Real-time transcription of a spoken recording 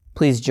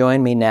Please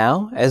join me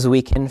now as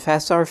we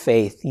confess our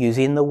faith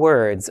using the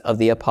words of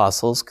the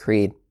Apostles'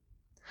 Creed.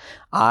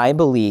 I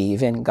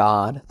believe in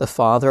God, the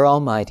Father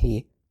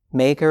Almighty,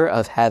 maker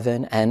of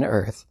heaven and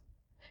earth,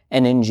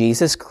 and in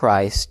Jesus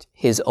Christ,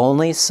 his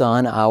only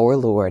Son, our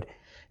Lord,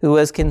 who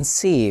was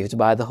conceived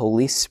by the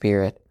Holy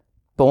Spirit,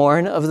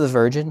 born of the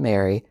Virgin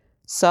Mary,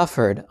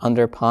 suffered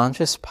under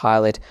Pontius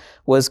Pilate,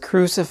 was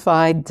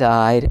crucified,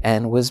 died,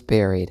 and was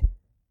buried.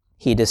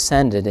 He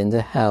descended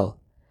into hell.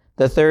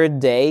 The third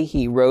day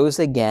he rose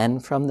again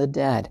from the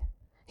dead.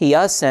 He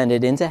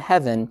ascended into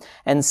heaven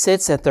and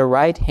sits at the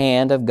right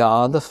hand of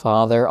God the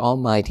Father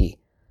Almighty.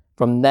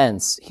 From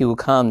thence he will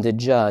come to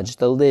judge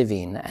the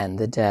living and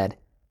the dead.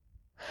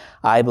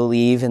 I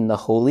believe in the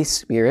Holy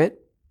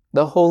Spirit,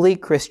 the holy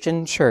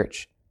Christian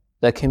Church,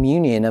 the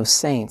communion of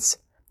saints,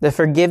 the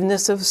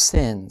forgiveness of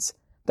sins,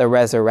 the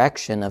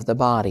resurrection of the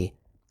body,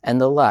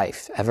 and the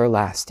life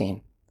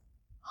everlasting.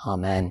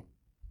 Amen.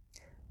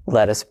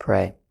 Let us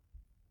pray.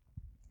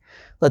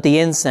 Let the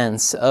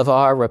incense of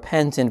our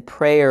repentant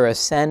prayer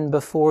ascend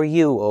before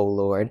you, O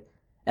Lord,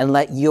 and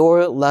let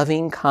your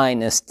loving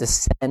kindness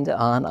descend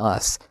on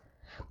us,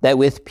 that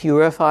with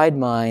purified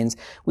minds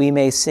we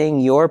may sing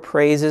your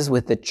praises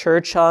with the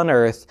church on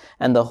earth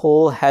and the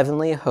whole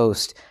heavenly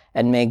host,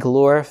 and may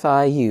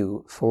glorify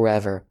you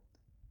forever.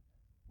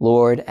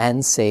 Lord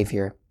and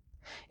Savior,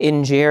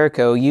 in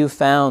Jericho you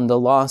found the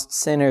lost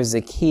sinner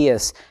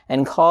Zacchaeus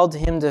and called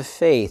him to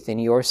faith in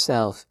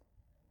yourself.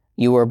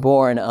 You were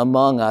born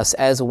among us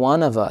as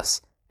one of us,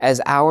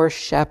 as our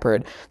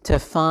shepherd, to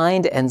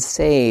find and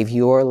save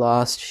your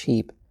lost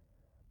sheep.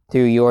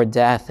 Through your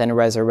death and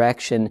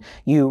resurrection,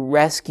 you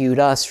rescued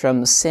us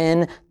from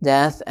sin,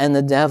 death, and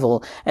the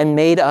devil, and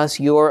made us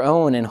your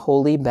own in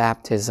holy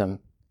baptism.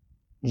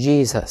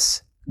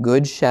 Jesus,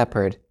 Good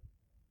Shepherd,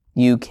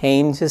 you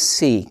came to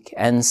seek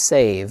and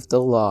save the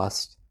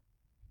lost.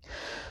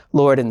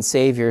 Lord and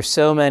Savior,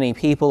 so many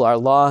people are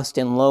lost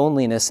in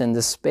loneliness and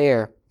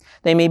despair.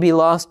 They may be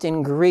lost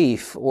in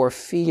grief or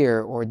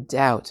fear or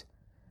doubt.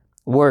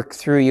 Work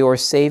through your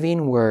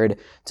saving word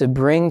to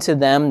bring to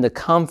them the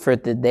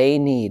comfort that they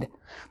need.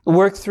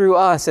 Work through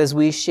us as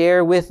we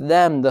share with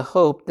them the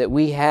hope that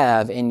we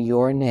have in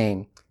your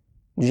name.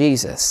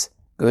 Jesus,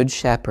 Good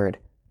Shepherd,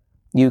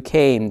 you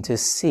came to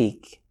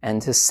seek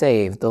and to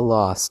save the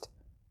lost.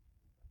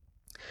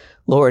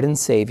 Lord and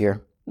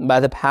Savior,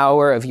 by the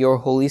power of your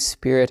Holy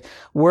Spirit,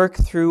 work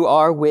through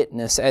our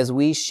witness as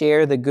we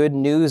share the good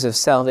news of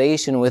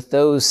salvation with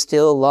those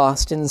still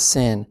lost in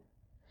sin.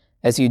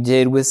 As you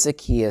did with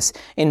Zacchaeus,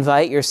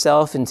 invite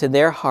yourself into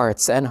their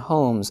hearts and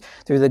homes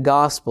through the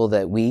gospel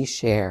that we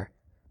share.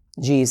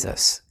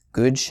 Jesus,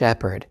 Good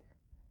Shepherd,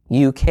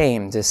 you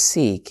came to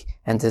seek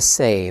and to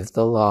save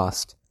the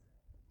lost.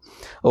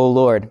 O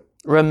Lord,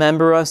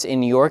 remember us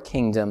in your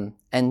kingdom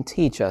and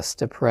teach us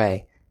to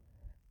pray.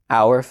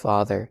 Our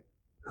Father,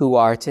 who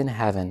art in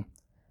heaven,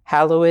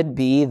 hallowed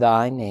be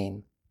thy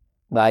name.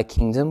 Thy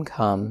kingdom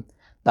come,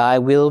 thy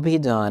will be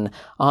done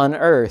on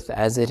earth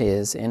as it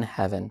is in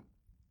heaven.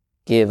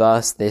 Give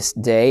us this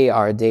day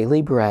our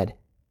daily bread,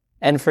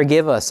 and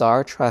forgive us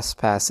our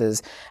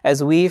trespasses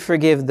as we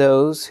forgive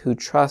those who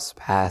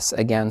trespass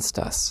against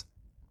us.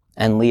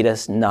 And lead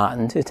us not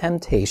into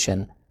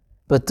temptation,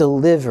 but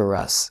deliver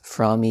us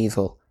from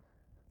evil.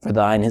 For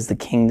thine is the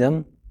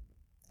kingdom,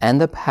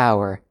 and the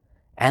power,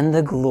 and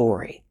the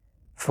glory,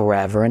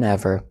 forever and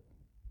ever.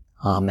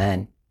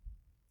 Amen.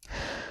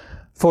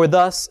 For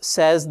thus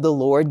says the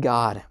Lord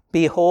God,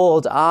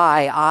 behold,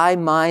 I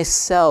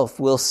myself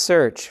will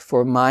search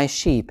for my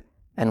sheep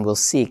and will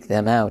seek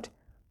them out.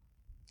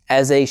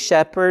 As a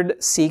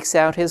shepherd seeks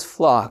out his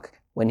flock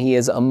when he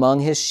is among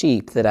his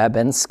sheep that have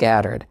been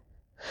scattered,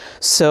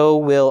 so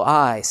will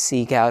I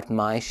seek out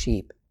my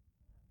sheep,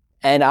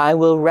 and I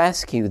will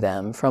rescue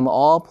them from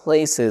all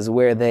places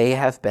where they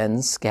have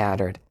been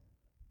scattered.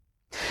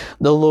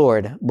 The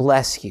Lord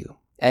bless you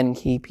and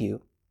keep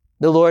you.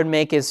 The Lord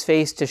make his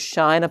face to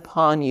shine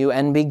upon you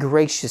and be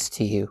gracious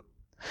to you.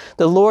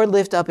 The Lord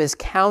lift up his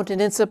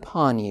countenance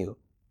upon you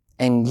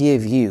and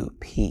give you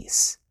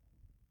peace.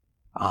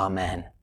 Amen.